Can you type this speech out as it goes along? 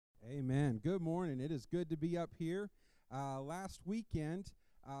Amen. Good morning. It is good to be up here. Last weekend,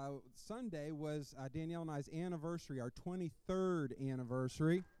 Sunday, was Danielle and I's anniversary, our 23rd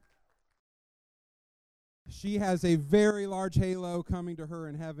anniversary. She has a very large halo coming to her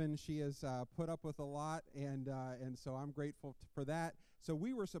in heaven. She has put up with a lot, and so I'm grateful for that. So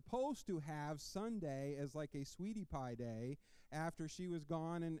we were supposed to have Sunday as like a sweetie pie day after she was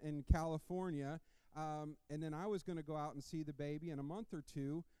gone in California, and then I was going to go out and see the baby in a month or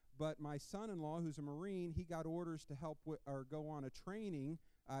two. But my son-in-law, who's a Marine, he got orders to help or go on a training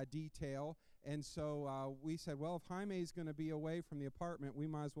detail. And so we said, well, if Jaime's going to be away from the apartment, we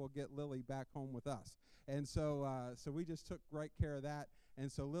might as well get Lily back home with us. And so we just took right care of that.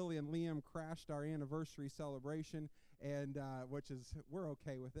 And so Lily and Liam crashed our anniversary celebration, and we're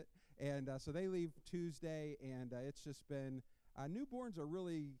okay with it. And so they leave Tuesday, and it's just been, newborns are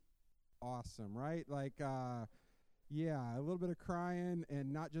really awesome, right? Like, yeah, a little bit of crying,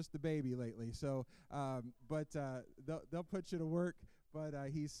 and not just the baby lately. So, but they'll put you to work. But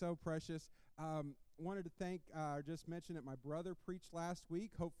he's so precious. Wanted to thank, just mention that my brother preached last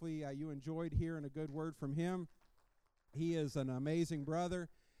week. Hopefully you enjoyed hearing a good word from him. He is an amazing brother,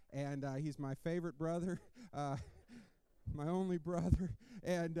 and he's my favorite brother, my only brother.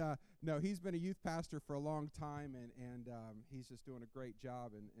 And no, he's been a youth pastor for a long time, and he's just doing a great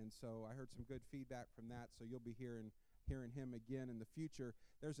job. And so I heard some good feedback from that, so you'll be hearing him again in the future.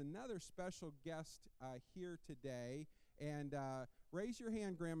 There's another special guest here today, and raise your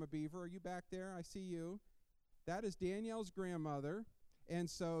hand, Grandma Beaver. Are you back there? I see you. That is Danielle's grandmother, and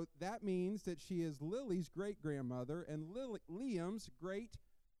so that means that she is Lily's great-grandmother and Liam's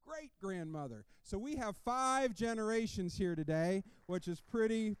great-great-grandmother. So we have 5 generations here today, which is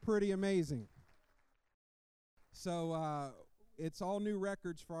pretty amazing. So it's all new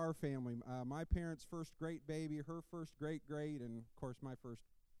records for our family. My parents' first great baby, her first great-great, and, of course, my first,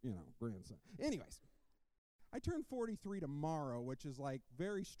 grandson. Anyways. I turn 43 tomorrow, which is like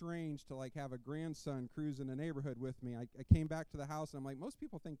very strange to like have a grandson cruise in the neighborhood with me. I came back to the house and I'm like, most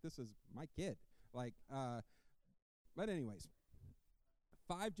people think this is my kid. Like, but anyways,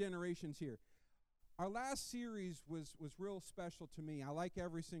 5 generations here. Our last series was real special to me. I like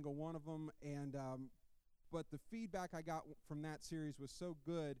every single one of them, and but the feedback I got from that series was so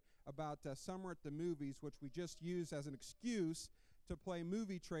good about Summer at the Movies, which we just used as an excuse to play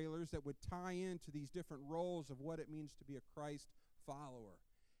movie trailers that would tie into these different roles of what it means to be a Christ follower.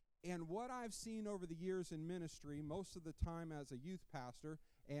 And what I've seen over the years in ministry, most of the time as a youth pastor,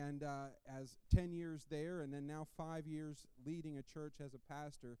 and as 10 years there, and then now 5 years leading a church as a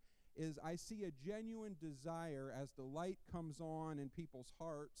pastor, is I see a genuine desire as the light comes on in people's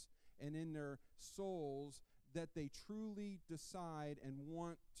hearts and in their souls that they truly decide and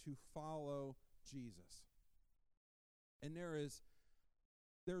want to follow Jesus. And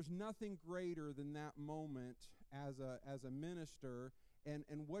there's nothing greater than that moment as a minister, and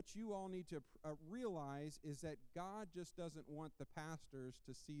what you all need to realize is that God just doesn't want the pastors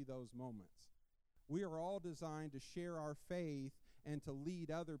to see those moments. We are all designed to share our faith and to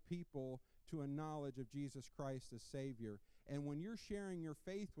lead other people to a knowledge of Jesus Christ as Savior. And when you're sharing your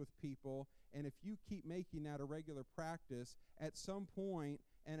faith with people, and if you keep making that a regular practice, at some point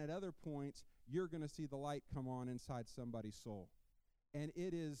and at other points, you're going to see the light come on inside somebody's soul. And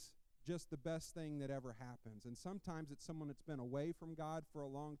it is just the best thing that ever happens. And sometimes it's someone that's been away from God for a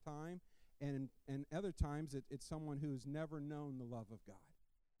long time, and other times it's someone who's never known the love of God.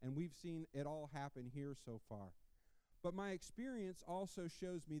 And we've seen it all happen here so far. But my experience also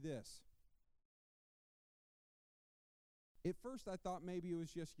shows me this. At first I thought maybe it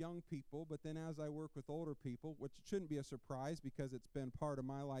was just young people, but then as I work with older people, which shouldn't be a surprise because it's been part of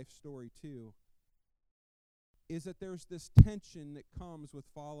my life story too, is that there's this tension that comes with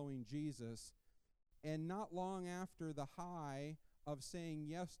following Jesus, and not long after the high of saying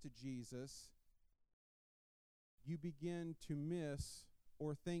yes to Jesus, you begin to miss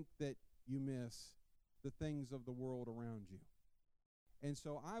or think that you miss the things of the world around you. And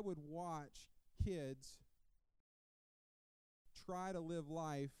so I would watch kids try to live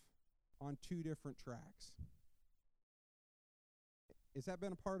life on 2 different tracks. Has that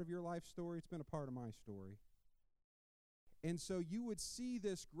been a part of your life story? It's been a part of my story. And so you would see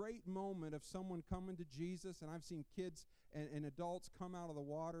this great moment of someone coming to Jesus, and I've seen kids and adults come out of the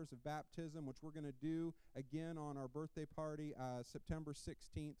waters of baptism, which we're going to do again on our birthday party, September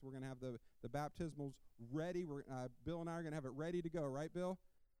 16th. We're going to have the baptismals ready. Bill and I are going to have it ready to go, right, Bill?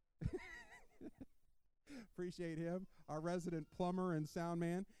 Appreciate him, our resident plumber and sound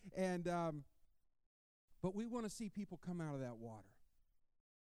man. And but we want to see people come out of that water.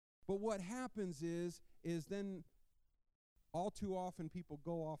 But what happens is then all too often people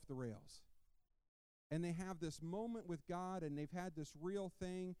go off the rails. And they have this moment with God, and they've had this real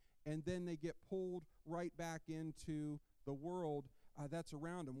thing, and then they get pulled right back into the world that's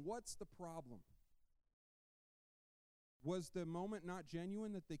around them. What's the problem? Was the moment not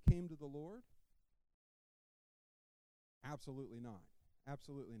genuine that they came to the Lord? Absolutely not.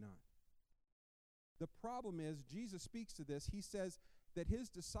 Absolutely not. The problem is, Jesus speaks to this. He says that his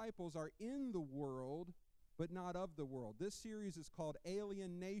disciples are in the world, but not of the world. This series is called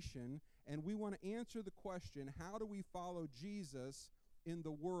Alienation, and we want to answer the question, how do we follow Jesus in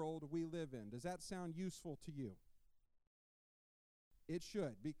the world we live in? Does that sound useful to you? It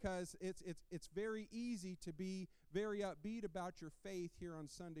should, because it's very easy to be very upbeat about your faith here on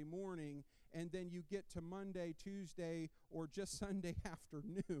Sunday morning, and then you get to Monday, Tuesday, or just Sunday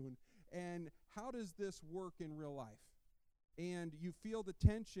afternoon, and how does this work in real life? And you feel the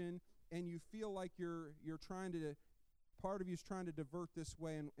tension, and you feel like you're trying to, part of you is trying to divert this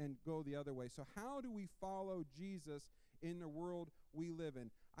way and go the other way. So how do we follow Jesus in the world we live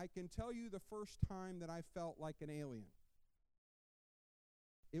in? I can tell you the first time that I felt like an alien.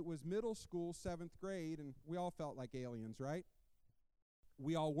 It was middle school, 7th grade, and we all felt like aliens, right?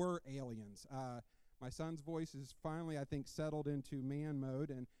 We all were aliens. My son's voice is finally, I think, settled into man mode,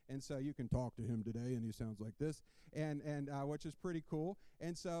 and so you can talk to him today, and he sounds like this, and which is pretty cool.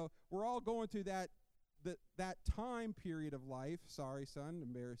 And so we're all going through that time period of life. Sorry, son,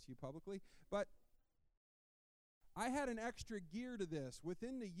 embarrass you publicly. But I had an extra gear to this.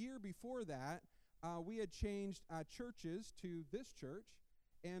 Within the year before that, we had changed churches to this church,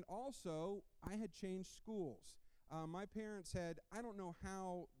 and also I had changed schools. My parents had, I don't know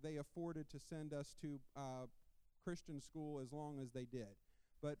how they afforded to send us to Christian school as long as they did.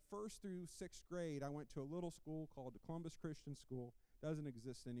 But 1st through 6th grade, I went to a little school called the Columbus Christian School. Doesn't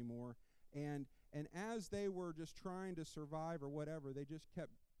exist anymore. And as they were just trying to survive or whatever, they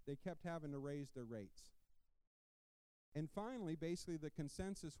kept having to raise their rates. And finally, basically, the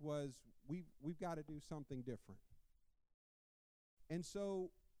consensus was we've got to do something different. And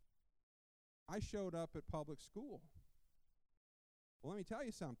so I showed up at public school. Well, let me tell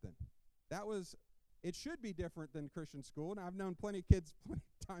you something. It should be different than Christian school. And I've known plenty of kids plenty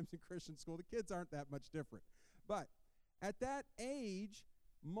of times in Christian school. The kids aren't that much different. But at that age,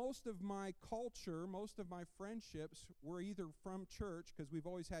 most of my culture, most of my friendships were either from church, because we've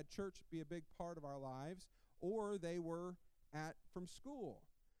always had church be a big part of our lives, or they were from school.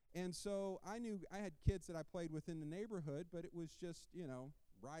 And so I knew I had kids that I played with in the neighborhood, but it was just,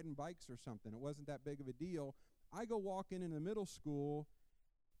 riding bikes or something. It wasn't that big of a deal. I go walking in the middle school,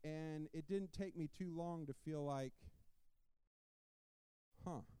 and it didn't take me too long to feel like,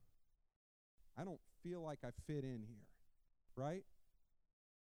 I don't feel like I fit in here, right?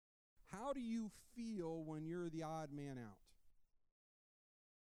 How do you feel when you're the odd man out?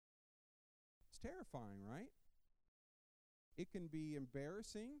 It's terrifying, right? It can be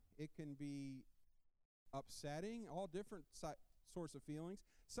embarrassing. It can be upsetting, all different sorts of feelings.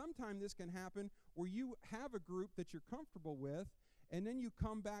 Sometimes this can happen where you have a group that you're comfortable with, and then you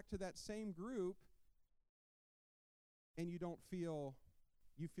come back to that same group, and you feel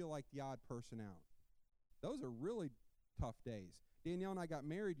like the odd person out. Those are really tough days. Danielle and I got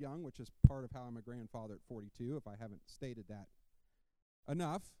married young, which is part of how I'm a grandfather at 42, if I haven't stated that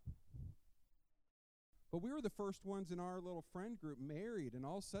enough. But we were the first ones in our little friend group married, and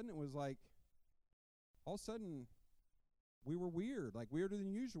all of a sudden it was like, we were weird, like weirder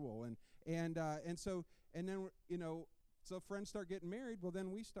than usual, and then so friends start getting married. Well,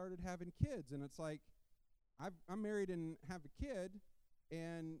 then we started having kids, and it's like, I'm married and have a kid,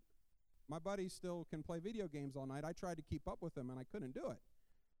 and my buddies still can play video games all night. I tried to keep up with them, and I couldn't do it.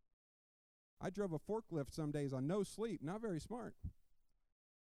 I drove a forklift some days on no sleep. Not very smart.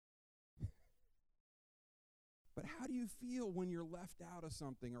 But how do you feel when you're left out of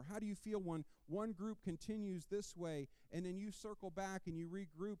something? Or how do you feel when one group continues this way, and then you circle back and you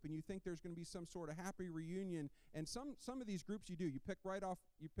regroup, and you think there's going to be some sort of happy reunion? And some of these groups you do. You pick right up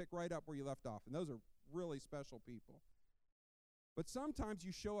where you left off, and those are really special people. But sometimes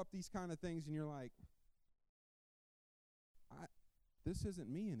you show up these kind of things, and you're like, this isn't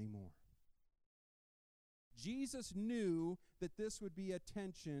me anymore. Jesus knew that this would be a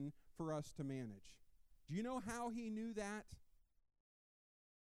tension for us to manage. Do you know how he knew that?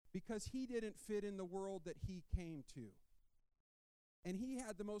 Because he didn't fit in the world that he came to. And he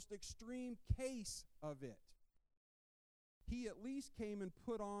had the most extreme case of it. He at least came and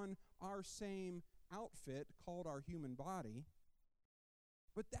put on our same outfit called our human body.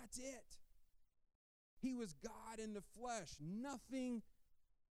 But that's it. He was God in the flesh. Nothing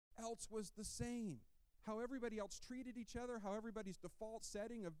else was the same. how everybody else treated each other, how everybody's default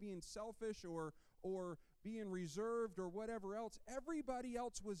setting of being selfish or being reserved or whatever else, everybody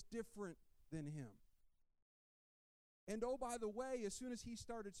else was different than him. And oh, by the way, as soon as he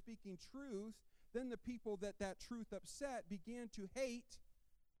started speaking truth, then the people that truth upset began to hate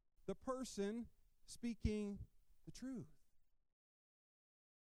the person speaking the truth.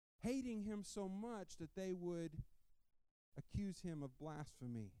 Hating him so much that they would accuse him of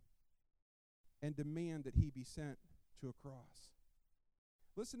blasphemy and demand that he be sent to a cross.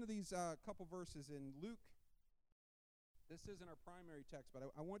 Listen to these couple verses in Luke. This isn't our primary text, but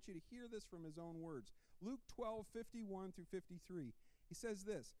I want you to hear this from his own words. Luke 12:51 through 53. He says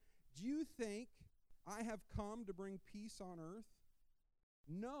this, "Do you think I have come to bring peace on earth?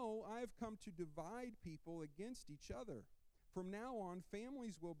 No, I have come to divide people against each other. From now on,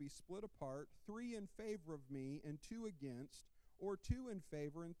 families will be split apart, 3 in favor of me and 2 against, or 2 in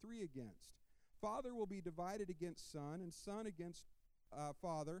favor and 3 against. Father will be divided against son, and son against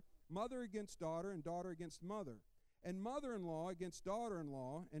father, mother against daughter, and daughter against mother, and mother-in-law against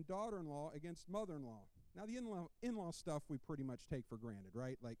daughter-in-law, and daughter-in-law against mother-in-law." Now, the in-law stuff we pretty much take for granted,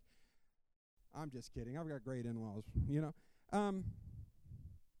 right? Like, I'm just kidding. I've got great in-laws, you know.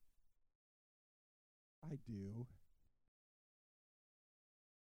 I do.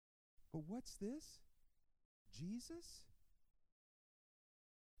 But what's this? Jesus?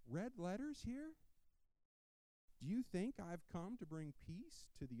 Red letters here? Do you think I've come to bring peace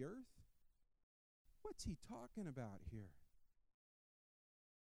to the earth? What's he talking about here?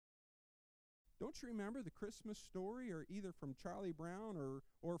 Don't you remember the Christmas story, or either from Charlie Brown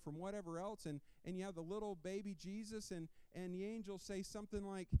or from whatever else, and you have the little baby Jesus, and the angels say something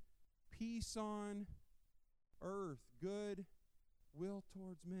like, peace on earth, good will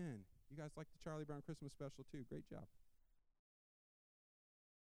towards men. You guys like the Charlie Brown Christmas special too. Great job.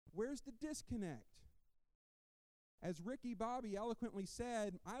 Where's the disconnect? As Ricky Bobby eloquently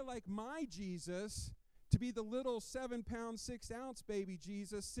said, I like my Jesus to be the little 7-pound, 6-ounce baby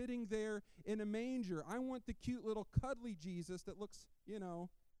Jesus sitting there in a manger. I want the cute little cuddly Jesus that looks,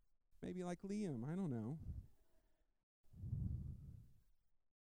 maybe like Liam. I don't know.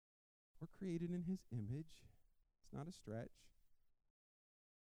 We're created in his image. It's not a stretch.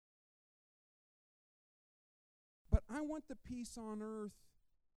 But I want the peace on earth,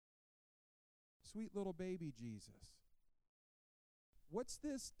 sweet little baby Jesus. What's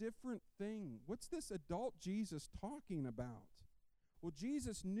this different thing? What's this adult Jesus talking about? Well,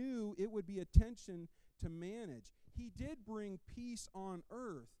 Jesus knew it would be a tension to manage. He did bring peace on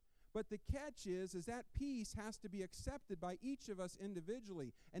earth, but the catch is that peace has to be accepted by each of us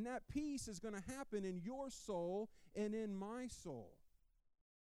individually, and that peace is going to happen in your soul and in my soul.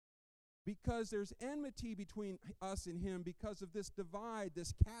 Because there's enmity between us and him because of this divide,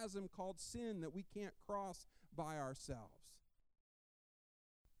 this chasm called sin that we can't cross by ourselves.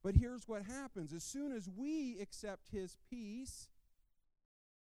 But here's what happens. As soon as we accept his peace,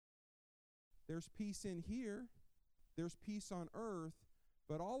 there's peace in here, there's peace on earth,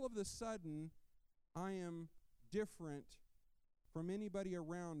 but all of a sudden, I am different from anybody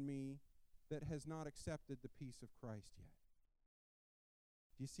around me that has not accepted the peace of Christ yet.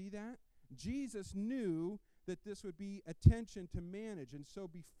 Do you see that? Jesus knew that this would be a tension to manage. And so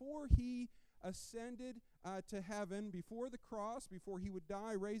before he ascended to heaven, before the cross, before he would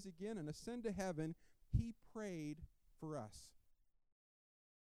die, rise again, and ascend to heaven, he prayed for us.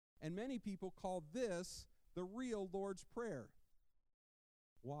 And many people call this the real Lord's Prayer.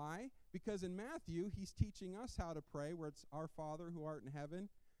 Why? Because in Matthew, he's teaching us how to pray, where it's our Father who art in heaven.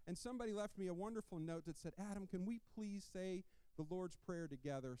 And somebody left me a wonderful note that said, Adam, can we please say the Lord's Prayer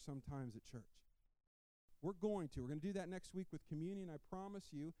together sometimes at church? We're going to do that next week with communion, I promise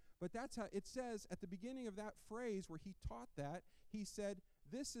you. But that's how it says at the beginning of that phrase where he taught that, he said,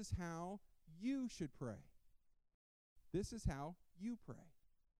 this is how you should pray. This is how you pray.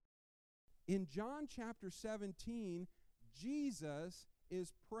 In John chapter 17, Jesus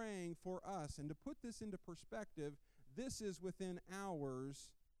is praying for us. And to put this into perspective, this is within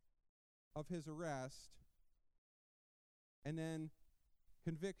hours of his arrest, and then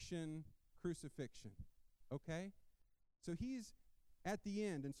conviction, crucifixion. Okay? So he's at the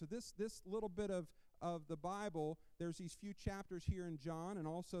end. And so this little bit of the Bible, there's these few chapters here in John, and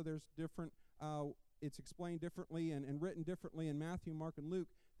also there's different, it's explained differently and written differently in Matthew, Mark, and Luke.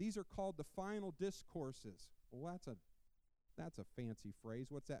 These are called the final discourses. Well, that's a fancy phrase.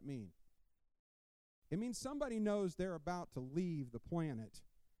 What's that mean? It means somebody knows they're about to leave the planet,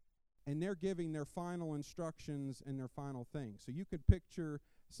 and they're giving their final instructions and their final things. So you could picture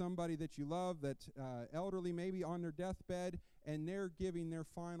somebody that you love, that's elderly, maybe on their deathbed, and they're giving their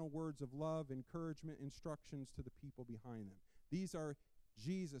final words of love, encouragement, instructions to the people behind them. These are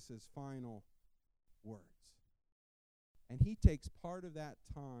Jesus' final words. And he takes part of that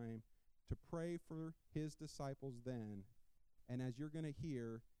time to pray for his disciples then, and as you're going to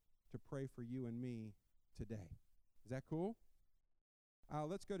hear, to pray for you and me today. Is that cool?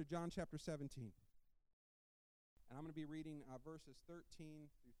 Let's go to John chapter 17. And I'm going to be reading verses 13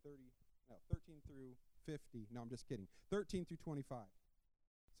 through 50. No, I'm just kidding. 13 through 25.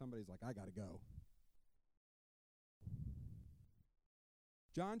 Somebody's like, I got to go.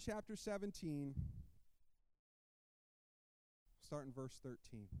 John chapter 17, start in verse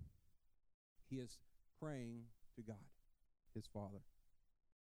 13. He is praying to God, his Father.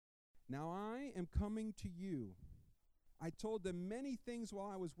 Now I am coming to you. I told them many things while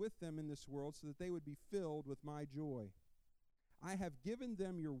I was with them in this world so that they would be filled with my joy. I have given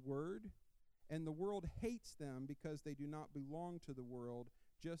them your word, and the world hates them because they do not belong to the world,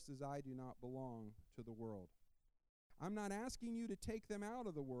 just as I do not belong to the world. I'm not asking you to take them out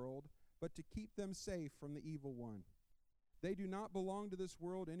of the world, but to keep them safe from the evil one. They do not belong to this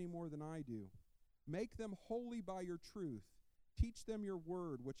world any more than I do. Make them holy by your truth. Teach them your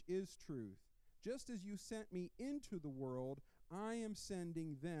word, which is truth. Just as you sent me into the world, I am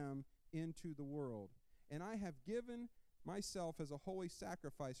sending them into the world. And I have given myself as a holy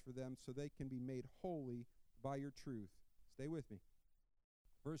sacrifice for them so they can be made holy by your truth. Stay with me.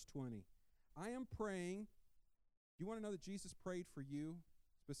 Verse 20. I am praying. You want to know that Jesus prayed for you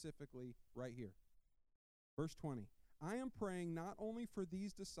specifically right here? Verse 20. I am praying not only for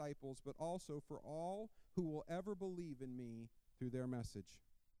these disciples, but also for all who will ever believe in me through their message.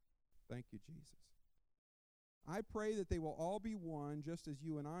 Thank you, Jesus. I pray that they will all be one, just as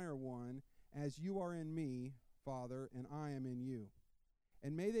you and I are one, as you are in me, Father, and I am in you.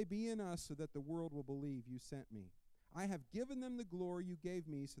 And may they be in us so that the world will believe you sent me. I have given them the glory you gave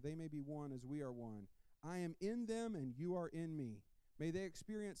me so they may be one as we are one. I am in them and you are in me. May they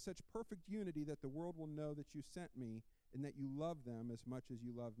experience such perfect unity that the world will know that you sent me and that you love them as much as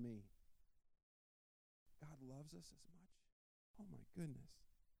you love me. God loves us as much. Oh my goodness.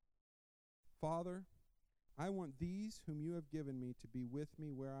 Father, I want these whom you have given me to be with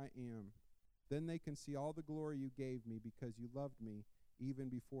me where I am. Then they can see all the glory you gave me because you loved me even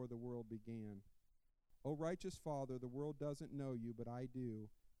before the world began. O righteous Father, the world doesn't know you, but I do,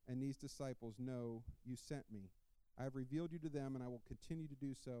 and these disciples know you sent me. I have revealed you to them, and I will continue to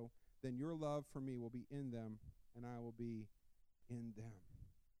do so. Then your love for me will be in them, and I will be in them.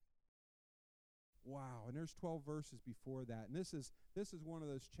 Wow, and there's 12 verses before that. And this is one of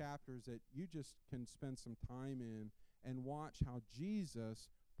those chapters that you just can spend some time in and watch how Jesus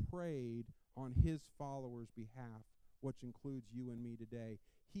prayed on his followers' behalf, which includes you and me today.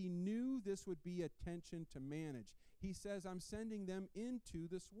 He knew this would be a tension to manage. He says, I'm sending them into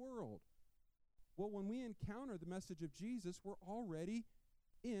this world. Well, when we encounter the message of Jesus, we're already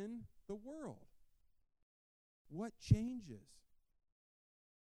in the world. What changes?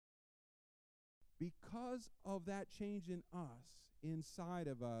 Because of that change in us, inside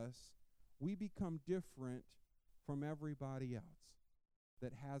of us, we become different from everybody else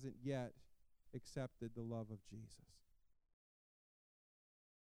that hasn't yet accepted the love of Jesus.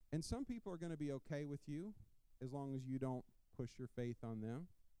 And some people are going to be okay with you as long as you don't push your faith on them.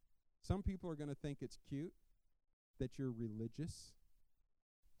 Some people are going to think it's cute that you're religious.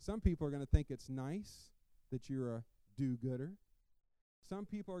 Some people are going to think it's nice that you're a do-gooder. Some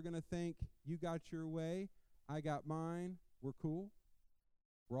people are going to think you got your way, I got mine, we're cool.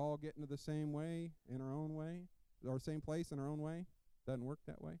 We're all getting to the same way in our own way, or same place in our own way. Doesn't work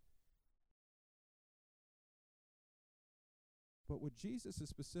that way. But what Jesus is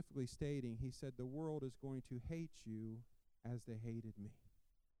specifically stating, he said, the world is going to hate you as they hated me.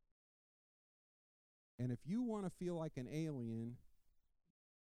 And if you want to feel like an alien,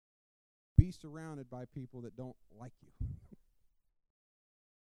 be surrounded by people that don't like you.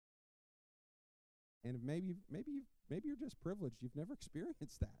 And maybe you're just privileged. You've never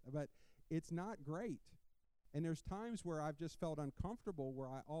experienced that. But it's not great. And there's times where I've just felt uncomfortable, where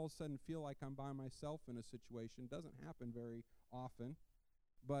I all of a sudden feel like I'm by myself in a situation. Doesn't happen very often.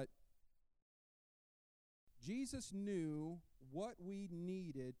 But Jesus knew what we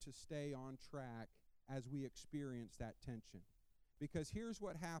needed to stay on track as we experience that tension. Because here's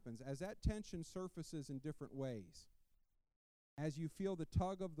what happens. As that tension surfaces in different ways, as you feel the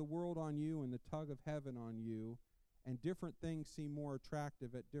tug of the world on you and the tug of heaven on you, and different things seem more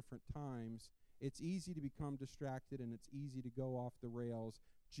attractive at different times, it's easy to become distracted and it's easy to go off the rails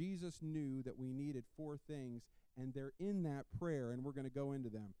Jesus knew that we needed 4 things, and they're in that prayer, and we're going to go into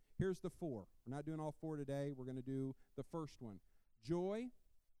them. Here's the 4. We're not doing all 4 today. We're going to do the first one. Joy,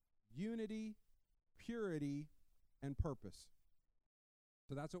 unity, purity, and purpose.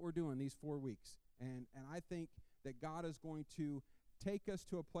 So that's what we're doing these 4 weeks. And I think that God is going to take us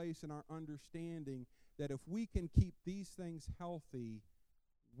to a place in our understanding that if we can keep these things healthy,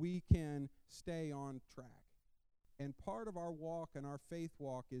 we can stay on track. And part of our walk and our faith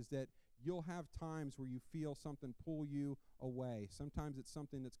walk is that you'll have times where you feel something pull you away. Sometimes it's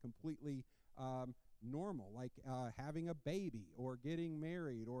something that's completely normal, like having a baby or getting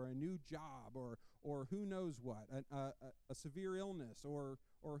married or a new job or who knows what, a severe illness or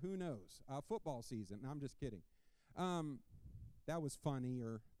who knows, football season. No, I'm just kidding. That was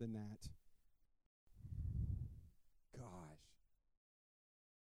funnier than that. Gosh.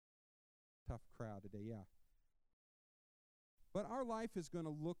 Tough crowd today, yeah. But our life is going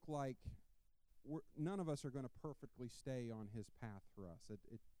to look like none of us are going to perfectly stay on his path for us.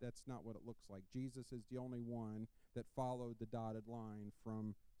 That's not what it looks like. Jesus is the only one that followed the dotted line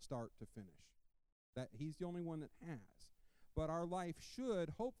from start to finish. That he's the only one that has. But our life should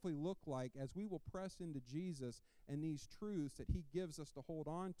hopefully look like, as we will press into Jesus and these truths that he gives us to hold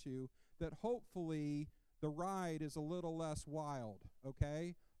on to, that hopefully the ride is a little less wild,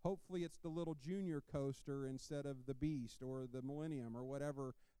 okay? Hopefully it's the little junior coaster instead of the Beast or the Millennium or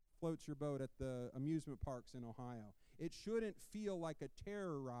whatever floats your boat at the amusement parks in Ohio. It shouldn't feel like a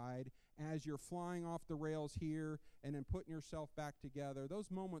terror ride as you're flying off the rails here and then putting yourself back together.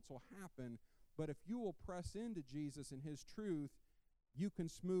 Those moments will happen, but if you will press into Jesus and his truth, you can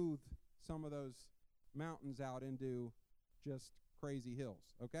smooth some of those mountains out into just crazy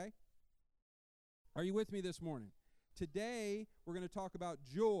hills, okay? Are you with me this morning? Today, we're going to talk about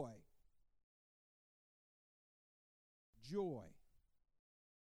joy. Joy.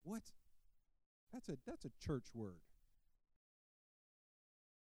 What? That's a church word.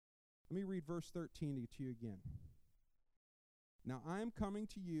 Let me read verse 13 to you again. Now I am coming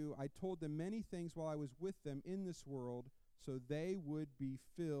to you. I told them many things while I was with them in this world, so they would be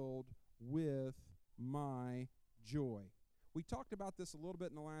filled with my joy. We talked about this a little bit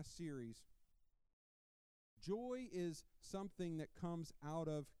in the last series. Joy is something that comes out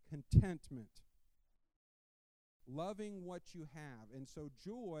of contentment, loving what you have. And so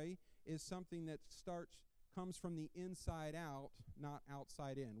joy is something that comes from the inside out, not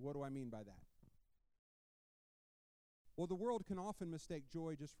outside in. What do I mean by that? Well, the world can often mistake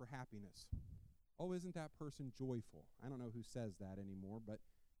joy just for happiness. Oh, isn't that person joyful? I don't know who says that anymore, but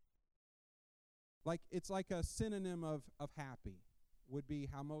it's like a synonym of happy would be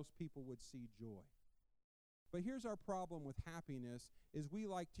how most people would see joy. But here's our problem with happiness is we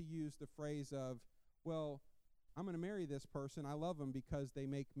like to use the phrase of, well, I'm going to marry this person. I love them because they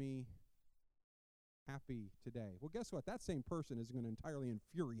make me happy today. Well, guess what? That same person is going to entirely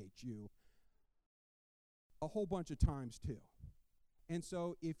infuriate you a whole bunch of times too. And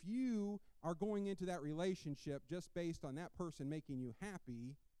so if you are going into that relationship just based on that person making you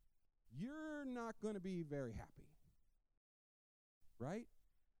happy, you're not going to be very happy. Right?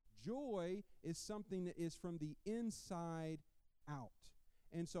 Joy is something that is from the inside out.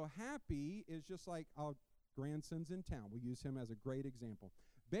 And so happy is just like our grandson's in town. We use him as a great example.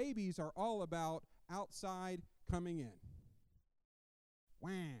 Babies are all about outside coming in. Wah,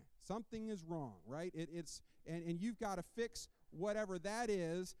 something is wrong, right? And you've got to fix whatever that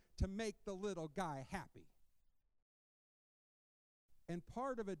is to make the little guy happy. And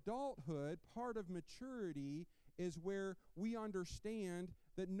part of adulthood, part of maturity is where we understand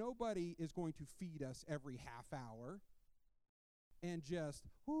that nobody is going to feed us every half hour and just,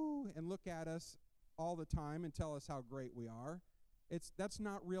 and look at us all the time and tell us how great we are. That's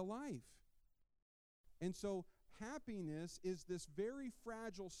not real life. And so happiness is this very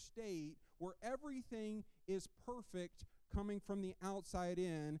fragile state where everything is perfect coming from the outside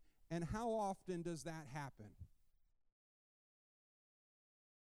in. And how often does that happen?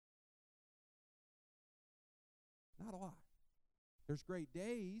 Not a lot. There's great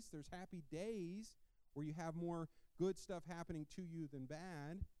days, there's happy days where you have more good stuff happening to you than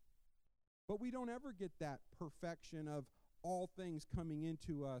bad. But we don't ever get that perfection of all things coming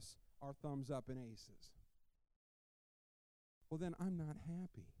into us, our thumbs up and aces. Well, then I'm not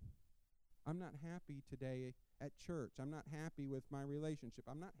happy. I'm not happy today at church. I'm not happy with my relationship.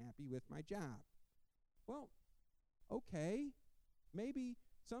 I'm not happy with my job. Well, okay, maybe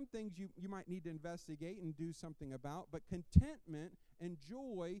some things you might need to investigate and do something about, but contentment and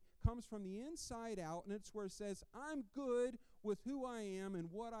joy comes from the inside out, and it's where it says, I'm good with who I am and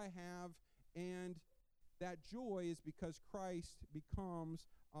what I have, and that joy is because Christ becomes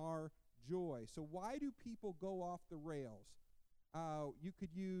our joy. So why do people go off the rails? You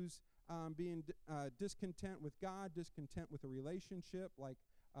could use being discontent with God, discontent with a relationship like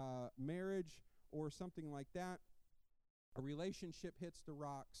marriage or something like that. A relationship hits the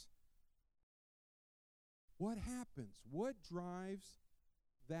rocks. What happens? What drives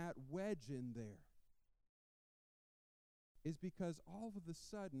that wedge in there? Is because all of a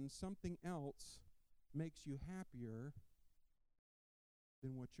sudden something else makes you happier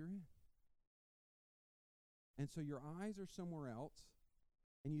than what you're in. And so your eyes are somewhere else,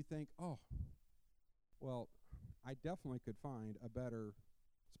 and you think, oh, well, I definitely could find a better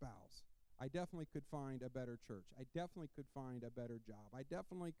spouse. I definitely could find a better church. I definitely could find a better job. I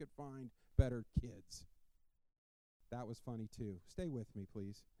definitely could find better kids. That was funny too. Stay with me,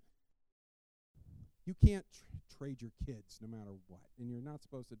 please. You can't trade your kids no matter what, and you're not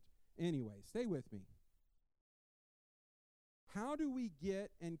supposed to. Anyway, stay with me. How do we get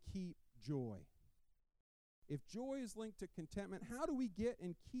and keep joy? If joy is linked to contentment, how do we get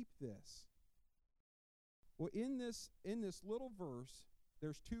and keep this? Well, in this little verse,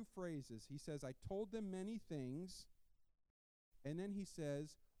 there's two phrases. He says, I told them many things, and then he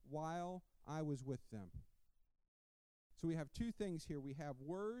says, while I was with them. So we have two things here. We have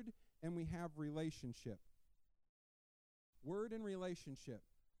word and we have relationship. Word and relationship.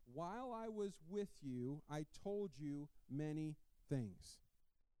 While I was with you, I told you many things.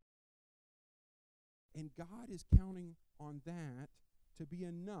 And God is counting on that to be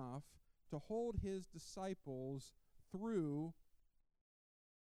enough to hold his disciples through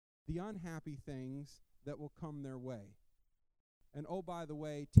the unhappy things that will come their way. And oh, by the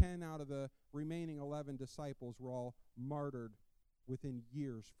way, 10 out of the remaining 11 disciples were all martyred within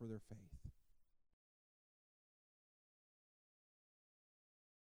years for their faith.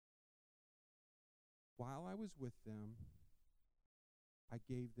 While I was with them, I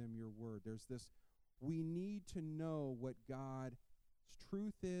gave them your word. There's this, we need to know what God's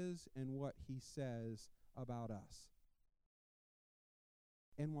truth is and what he says about us.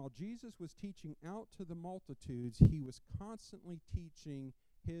 And while Jesus was teaching out to the multitudes, he was constantly teaching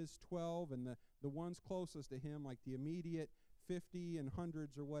his 12 and the ones closest to him, like the immediate 50 and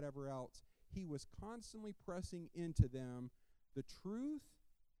hundreds or whatever else. He was constantly pressing into them the truth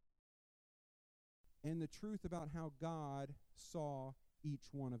and the truth about how God saw each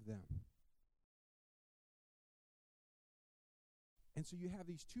one of them. And so you have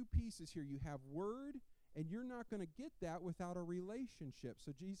these two pieces here. You have word, and you're not going to get that without a relationship.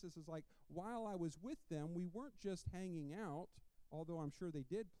 So Jesus is like, while I was with them, we weren't just hanging out, although I'm sure they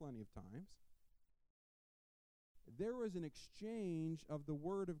did plenty of times. There was an exchange of the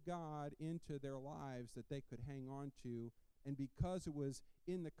word of God into their lives that they could hang on to. And because it was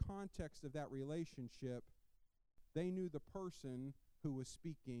in the context of that relationship, they knew the person who was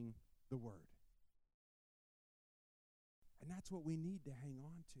speaking the word. And that's what we need to hang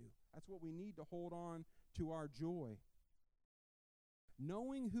on to. That's what we need to hold on to our joy.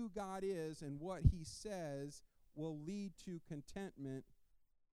 Knowing who God is and what he says will lead to contentment,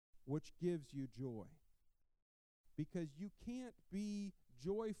 which gives you joy. Because you can't be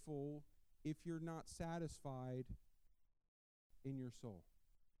joyful if you're not satisfied in your soul.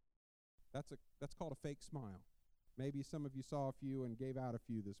 That's called a fake smile. Maybe some of you saw a few and gave out a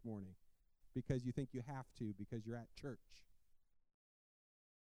few this morning because you think you have to because you're at church.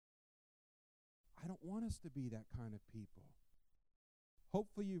 I don't want us to be that kind of people.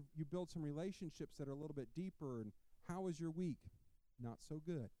 Hopefully you build some relationships that are a little bit deeper. And how was your week? Not so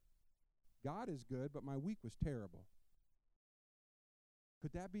good. God is good, but my week was terrible.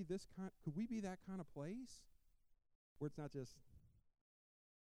 Could we be that kind of place where it's not just,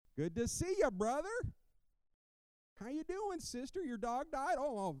 good to see you, brother. How you doing, sister? Your dog died?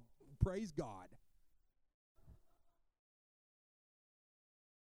 Oh, praise God.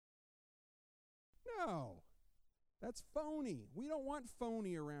 No, that's phony. We don't want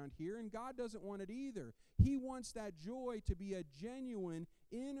phony around here, and God doesn't want it either. He wants that joy to be a genuine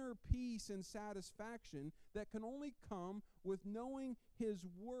inner peace and satisfaction that can only come with knowing his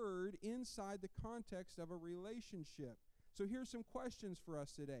word inside the context of a relationship. So here's some questions for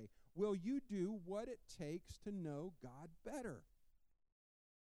us today. Will you do what it takes to know God better?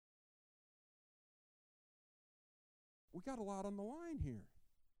 We got a lot on the line here.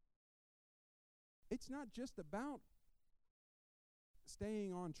 It's not just about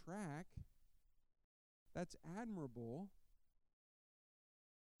staying on track. That's admirable.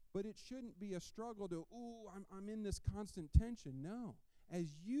 But it shouldn't be a struggle to, I'm in this constant tension. No. As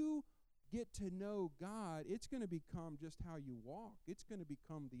you get to know God, it's going to become just how you walk. It's going to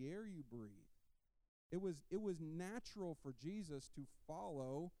become the air you breathe. It was natural for Jesus to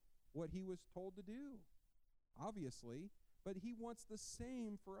follow what he was told to do, obviously, but he wants the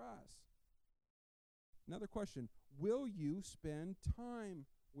same for us. Another question, will you spend time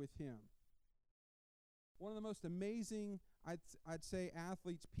with him? One of the most amazing, I'd say,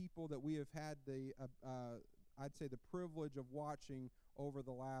 athletes, people that we have had the privilege of watching over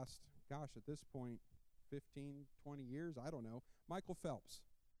the last, at this point, 15, 20 years, I don't know. Michael Phelps,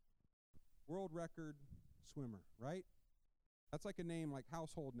 world record swimmer, right? That's like a name, like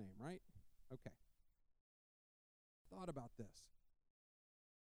household name, right? Okay. Thought about this.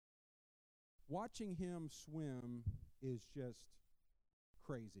 Watching him swim is just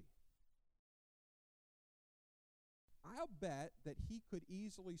crazy. I'll bet that he could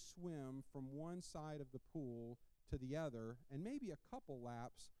easily swim from one side of the pool to the other and maybe a couple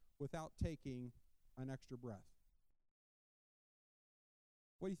laps without taking an extra breath.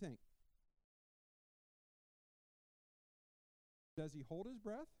 What do you think? Does he hold his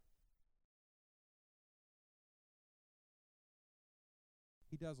breath?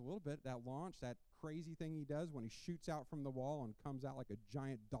 He does a little bit. That launch, that crazy thing he does when he shoots out from the wall and comes out like a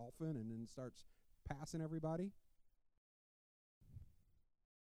giant dolphin and then starts passing everybody.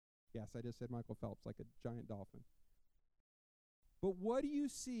 Yes, I just said Michael Phelps, like a giant dolphin. But what do you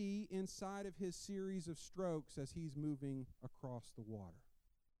see inside of his series of strokes as he's moving across the water?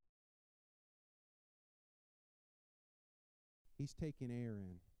 He's taking air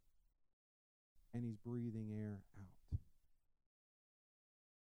in, and he's breathing air out.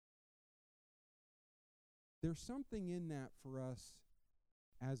 There's something in that for us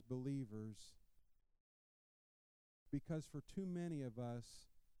as believers, because for too many of us,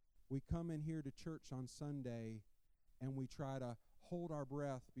 we come in here to church on Sunday and we try to hold our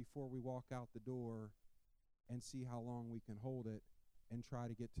breath before we walk out the door and see how long we can hold it and try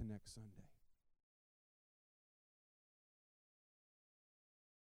to get to next Sunday.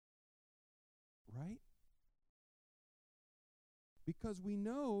 Right? Because we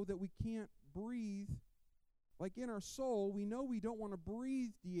know that we can't breathe. Like in our soul, we know we don't want to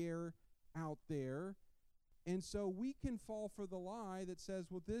breathe the air out there. And so we can fall for the lie that says,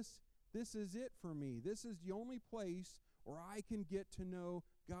 well, this is it for me. This is the only place where I can get to know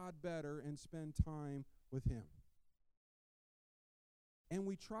God better and spend time with him. And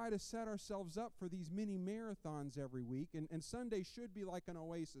we try to set ourselves up for these mini marathons every week, and Sunday should be like an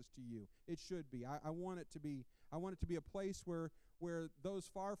oasis to you. It should be. I want it to be a place where those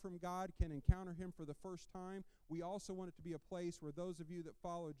far from God can encounter him for the first time. We also want it to be a place where those of you that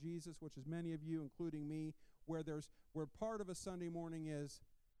follow Jesus, which is many of you, including me, where part of a Sunday morning is,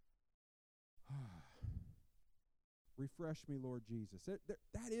 refresh me, Lord Jesus.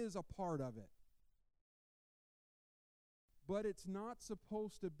 That is a part of it. But it's not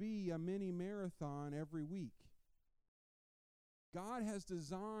supposed to be a mini marathon every week. God has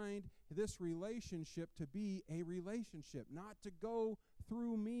designed this relationship to be a relationship, not to go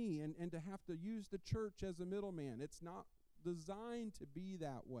through me and to have to use the church as a middleman. It's not designed to be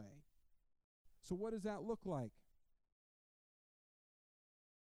that way. So what does that look like?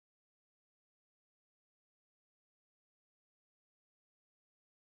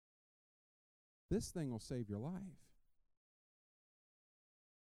 This thing will save your life.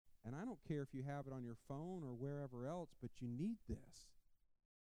 And I don't care if you have it on your phone or wherever else, but you need this.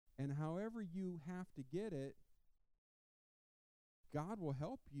 And however you have to get it, God will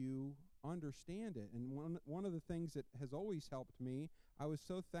help you understand it. And one of the things that has always helped me, I was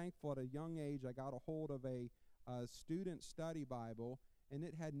so thankful at a young age I got a hold of a student study Bible, and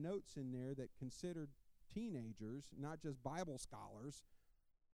it had notes in there that considered teenagers, not just Bible scholars,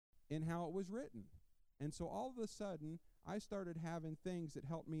 in how it was written. And so all of a sudden, I started having things that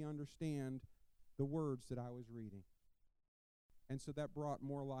helped me understand the words that I was reading. And so that brought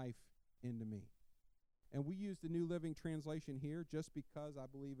more life into me. And we use the New Living Translation here just because I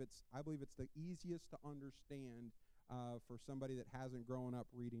believe it's the easiest to understand for somebody that hasn't grown up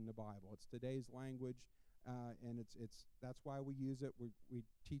reading the Bible. It's today's language, and that's why we use it. We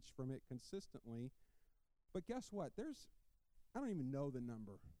teach from it consistently. But guess what? I don't even know the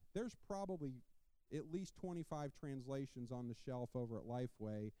number. There's probably at least 25 translations on the shelf over at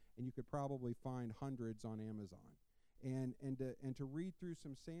Lifeway, and you could probably find hundreds on Amazon. And to read through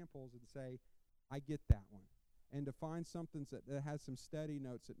some samples and say, I get that one. And to find something that has some study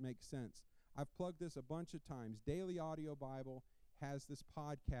notes that make sense. I've plugged this a bunch of times. Daily Audio Bible has this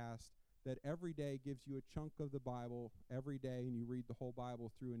podcast that every day gives you a chunk of the Bible every day, and you read the whole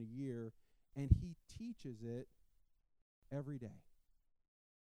Bible through in a year, and he teaches it every day.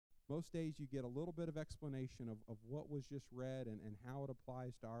 Most days you get a little bit of explanation of what was just read and how it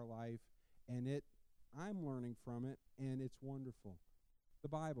applies to our life, and it I'm learning from it, and it's wonderful. The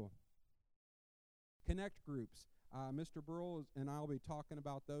Bible. Connect groups. Mr. Burrell and I will be talking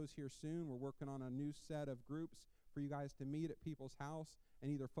about those here soon. We're working on a new set of groups for you guys to meet at people's house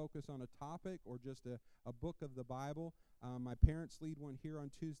and either focus on a topic or just a book of the Bible. My parents lead one here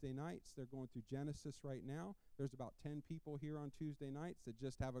on Tuesday nights. They're going through Genesis right now. There's about 10 people here on Tuesday nights that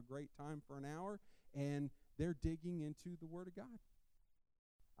just have a great time for an hour, and they're digging into the Word of God.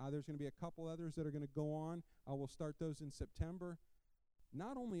 There's going to be a couple others that are going to go on. We'll start those in September.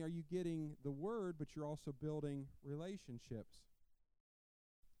 Not only are you getting the Word, but you're also building relationships.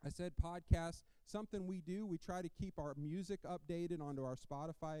 I said podcasts, something we do. We try to keep our music updated onto our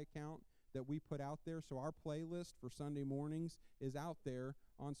Spotify account that we put out there. So our playlist for Sunday mornings is out there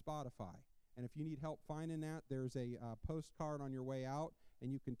on Spotify. And if you need help finding that, there's a postcard on your way out,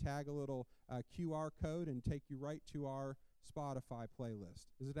 and you can tag a little QR code and take you right to our Spotify playlist.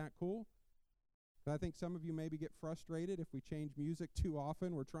 Isn't that cool? I think some of you maybe get frustrated if we change music too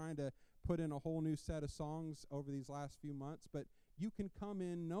often. We're trying to put in a whole new set of songs over these last few months, but you can come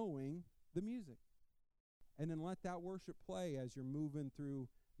in knowing the music. And then let that worship play as you're moving through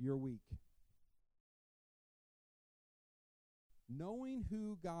your week. Knowing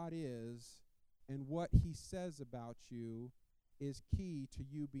who God is and what He says about you is key to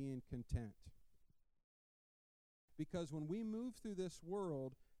you being content. Because when we move through this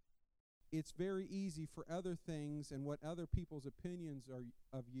world, it's very easy for other things and what other people's opinions are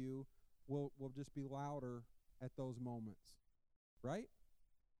of you will just be louder at those moments. Right?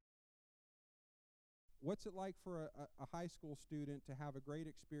 What's it like for a high school student to have a great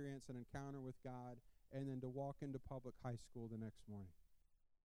experience and encounter with God and then to walk into public high school the next morning?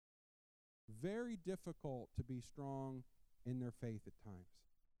 Very difficult to be strong in their faith at times.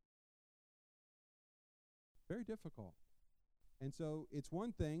 Very difficult. And so it's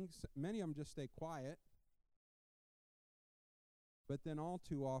one thing, many of them just stay quiet, but then all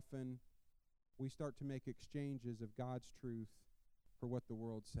too often we start to make exchanges of God's truth for what the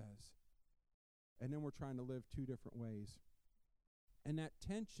world says. And then we're trying to live two different ways. And that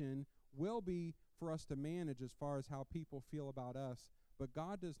tension will be for us to manage as far as how people feel about us, but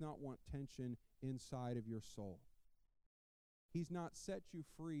God does not want tension inside of your soul. He's not set you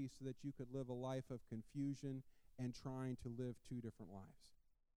free so that you could live a life of confusion and trying to live two different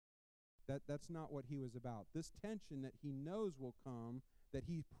lives. That's not what He was about. This tension that He knows will come, that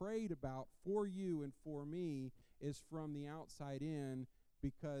He prayed about for you and for me, is from the outside in,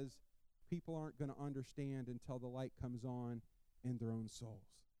 because people aren't going to understand until the light comes on in their own souls.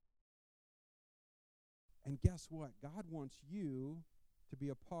 And guess what? God wants you to be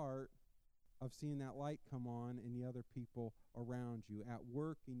a part of seeing that light come on in the other people around you, at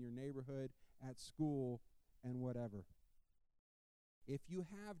work, in your neighborhood, at school, and whatever. If you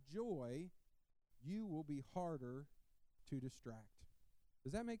have joy, you will be harder to distract.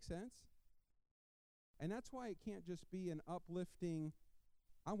 Does that make sense? And that's why it can't just be an uplifting,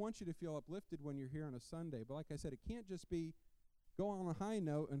 I want you to feel uplifted when you're here on a Sunday, but like I said, it can't just be go on a high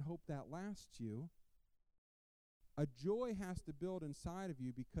note and hope that lasts you. A joy has to build inside of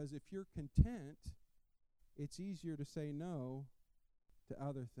you, because if you're content, it's easier to say no to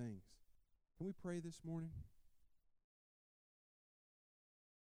other things. Can we pray this morning?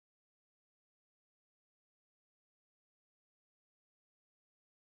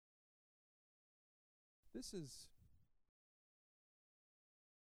 This is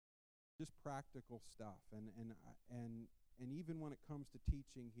just practical stuff, and even when it comes to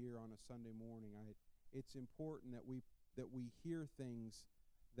teaching here on a Sunday morning, it's important that we hear things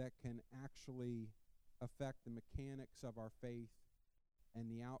that can actually affect the mechanics of our faith and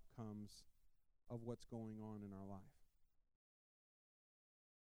the outcomes of what's going on in our life.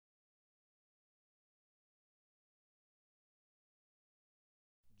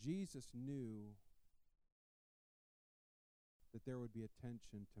 Jesus knew that there would be a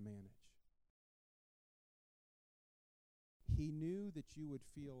tension to manage. He knew that you would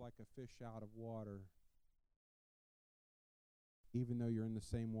feel like a fish out of water, even though you're in the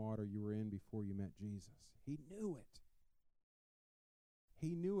same water you were in before you met Jesus. He knew it.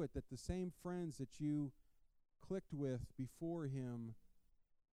 He knew it, that the same friends that you clicked with before Him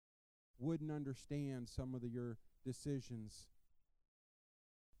wouldn't understand some of your decisions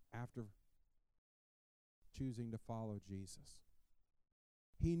after choosing to follow Jesus.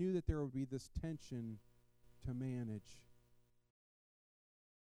 He knew that there would be this tension to manage.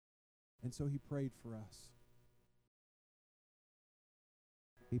 And so He prayed for us.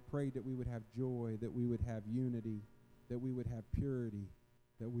 He prayed that we would have joy, that we would have unity, that we would have purity,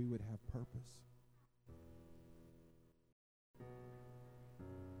 that we would have purpose.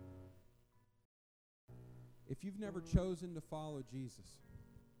 If you've never chosen to follow Jesus,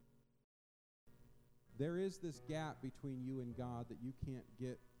 there is this gap between you and God that you can't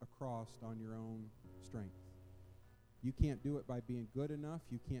get across on your own strength. You can't do it by being good enough.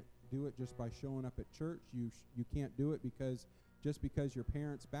 You can't do it just by showing up at church. You can't do it because your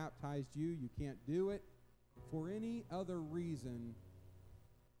parents baptized you. You can't do it for any other reason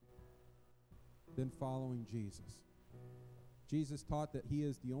than following Jesus. Jesus taught that he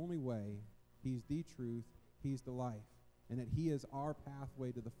is the only way, he's the truth, he's the life, and that he is our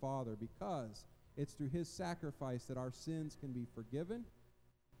pathway to the Father, because it's through his sacrifice that our sins can be forgiven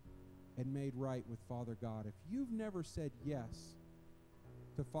and made right with Father God. If you've never said yes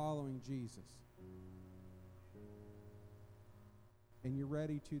to following Jesus, and you're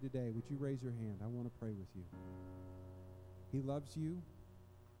ready to today, would you raise your hand? I want to pray with you. He loves you.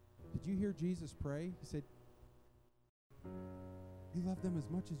 Did you hear Jesus pray? He said, you love them as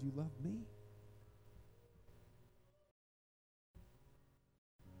much as you love me.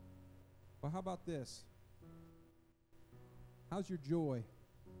 Well, how about this? How's your joy?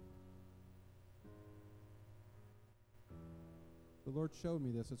 The Lord showed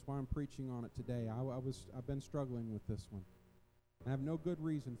me this. That's why I'm preaching on it today. I've been struggling with this one. I have no good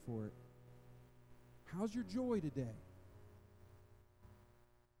reason for it. How's your joy today?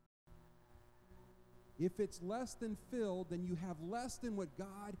 If it's less than filled, then you have less than what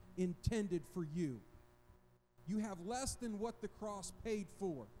God intended for you. You have less than what the cross paid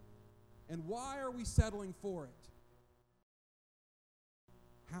for. And why are we settling for it?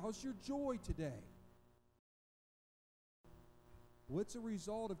 How's your joy today? Well, it's a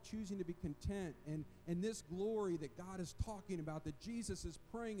result of choosing to be content and this glory that God is talking about, that Jesus is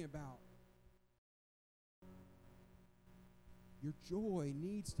praying about. Your joy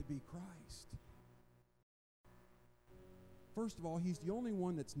needs to be Christ. First of all, he's the only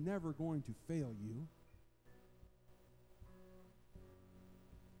one that's never going to fail you.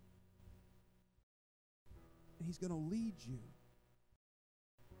 And he's going to lead you.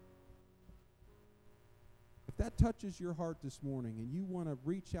 If that touches your heart this morning and you want to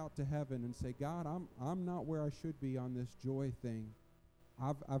reach out to heaven and say, God, I'm not where I should be on this joy thing.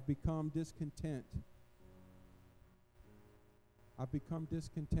 I've become discontent. I've become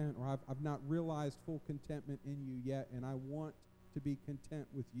discontent, or I've not realized full contentment in you yet, and I want to be content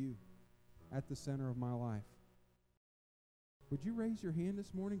with you at the center of my life. Would you raise your hand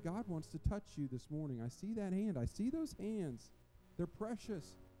this morning? God wants to touch you this morning. I see that hand. I see those hands. They're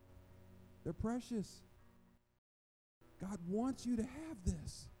precious. They're precious. God wants you to have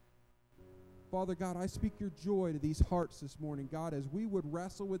this. Father God, I speak your joy to these hearts this morning. God, as we would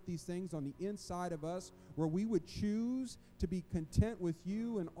wrestle with these things on the inside of us, where we would choose to be content with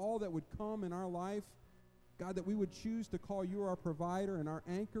you and all that would come in our life, God, that we would choose to call you our provider and our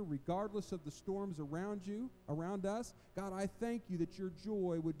anchor regardless of the storms around us. God, I thank you that your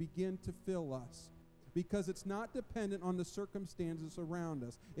joy would begin to fill us, because it's not dependent on the circumstances around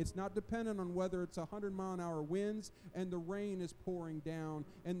us. It's not dependent on whether it's 100-mile-an-hour winds and the rain is pouring down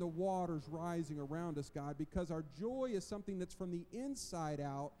and the water's rising around us, God, because our joy is something that's from the inside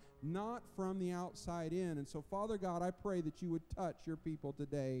out, not from the outside in. And so, Father God, I pray that you would touch your people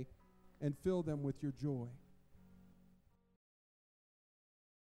today and fill them with your joy.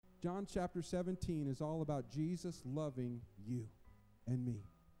 John chapter 17 is all about Jesus loving you and me,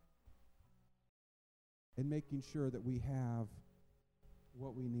 and making sure that we have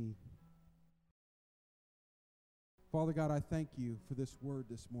what we need. Father God, I thank you for this word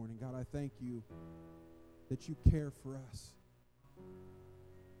this morning. God, I thank you that you care for us,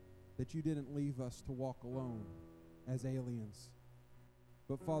 that you didn't leave us to walk alone as aliens,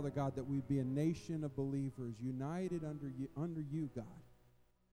 but Father God, that we'd be a nation of believers united under you, God,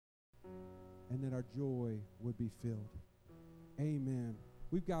 and that our joy would be filled. Amen.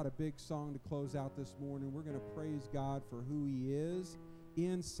 We've got a big song to close out this morning. We're going to praise God for who he is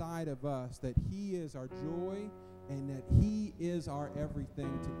inside of us, that he is our joy and that he is our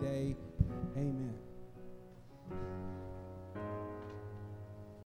everything today. Amen.